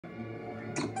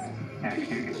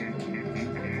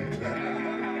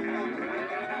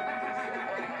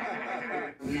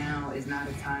Now is not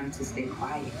a time to stay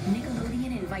quiet.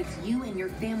 Nickelodeon invites you and your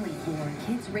family for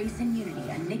Kids Race in Unity,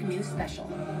 a Nick News special.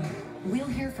 We'll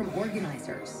hear from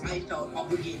organizers. I felt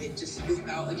obligated to speak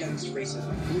out against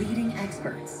racism. Leading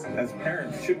experts. As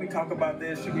parents, should we talk about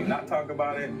this? Should we not talk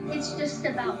about it? It's just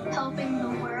about helping the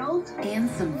world. And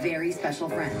some very special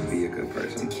friends. Be a good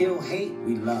person. To kill hate,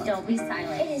 we love. Don't be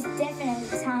silent. It is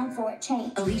definitely time for a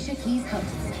change. Alicia Keys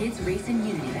hosts Kids Race in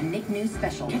Unity, a Nick News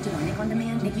special. Catch it on Nick On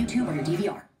Demand, Nick YouTube, or your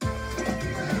DVR.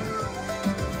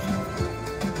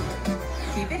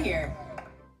 Keep it here.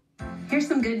 Here's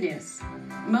some good news.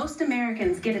 Most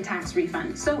Americans get a tax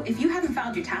refund, so if you haven't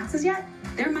filed your taxes yet,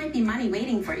 there might be money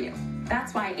waiting for you.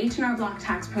 That's why H&R Block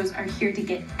Tax Pros are here to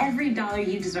get every dollar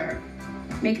you deserve.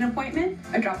 Make an appointment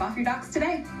or drop off your docs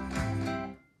today.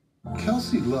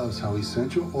 Kelsey loves how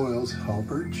essential oils help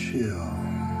her chill.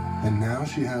 And now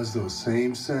she has those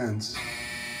same scents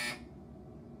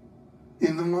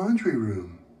in the laundry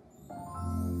room.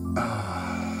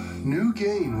 New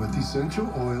Gain with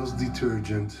Essential Oils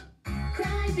Detergent.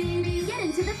 Cry, baby, get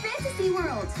into the fantasy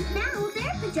world. Now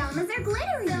their pajamas are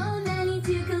glittery. So many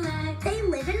to collect. They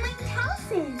live in winged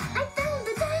houses. I found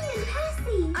the diamond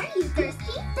Cassie. Are you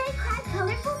thirsty? They cry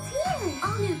colorful tears.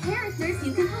 All new characters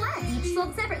you can collect, each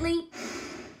sold separately.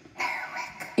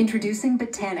 Introducing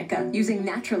Botanica, using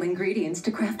natural ingredients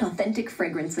to craft authentic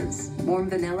fragrances. Warm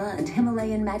vanilla and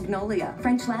Himalayan magnolia,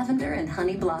 French lavender and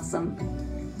honey blossom.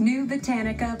 New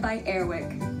Botanica by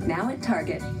Airwick, now at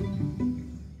Target.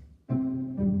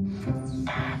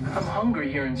 I'm hungry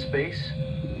here in space.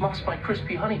 Lost my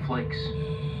crispy honey flakes.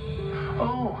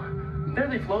 Oh, there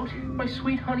they float, my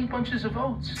sweet honey bunches of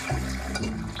oats.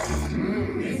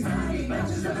 These honey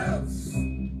bunches of oats.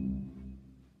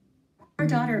 Our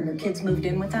daughter and her kids moved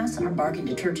in with us, and our bargain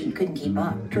detergent couldn't keep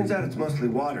up. Turns out it's mostly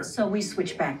water. So we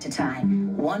switched back to Tide.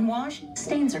 One wash,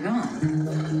 stains are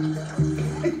gone.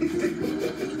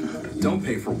 Don't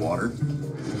pay for water.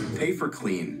 Pay for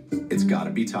clean. It's gotta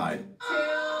be Tide.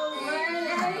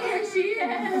 Here she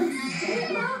is.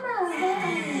 Mama.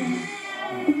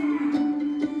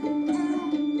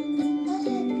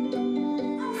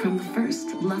 From the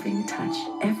first loving touch,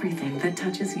 everything that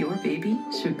touches your baby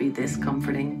should be this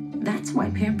comforting. That's why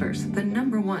Pampers, the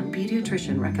 #1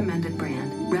 pediatrician recommended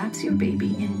brand, wraps your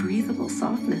baby in breathable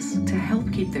softness to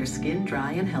help keep their skin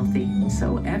dry and healthy.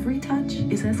 So every touch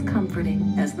is as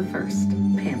comforting as the first.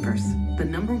 Pampers, the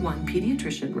 #1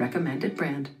 pediatrician recommended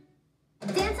brand.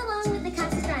 Dance along with the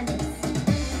Casas Grandes.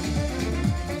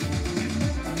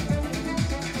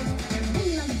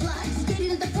 Hanging on the block,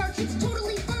 skating at the park, it's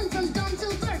totally fun from dawn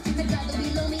till dark. The guy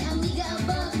below me, amiga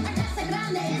above. Our Casa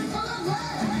Grande is full of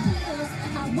love.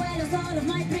 Abuelos, all of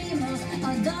my primos, a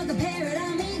dog, a parrot,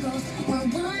 amigos. We're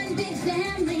one big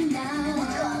family now.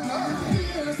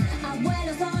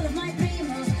 Abuelos, all of my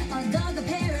primos, a dog, a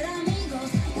parrot,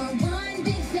 amigos. We're one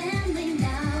big family now.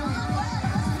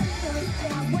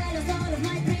 Abuelos, all of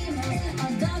my primos, a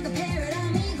dog, a parrot,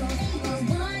 amigos. We're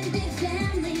one big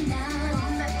family now.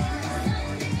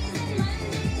 Sundays and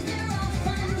Mondays, they're all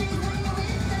fun days when you're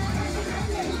with us.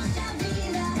 Mucha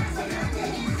vida,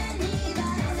 bienvenida.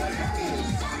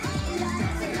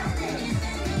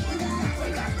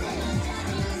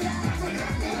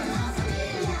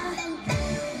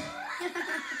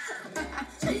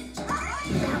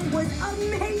 That was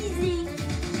amazing!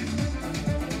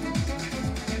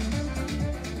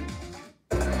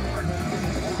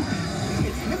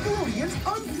 It's Nickelodeon's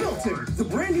Unfiltered, the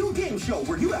brand new game show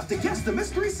where you have to guess the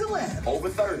mystery celeb. Over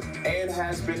 30 and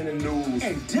has been in the news.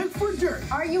 And dig for dirt.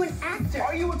 Are you an actor?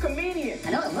 Are you a comedian?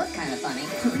 I know it looked kind of funny.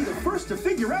 To be the first to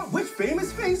figure out which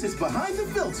famous face is behind the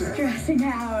filter. Stressing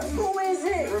out. Who is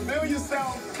it? Reveal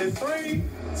yourself in 3,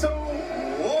 2,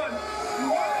 1.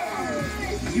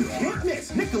 You can't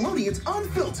miss Nickelodeon's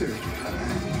Unfiltered.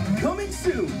 Coming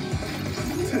soon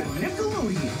to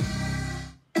Nickelodeon.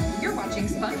 You're watching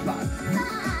SpongeBob.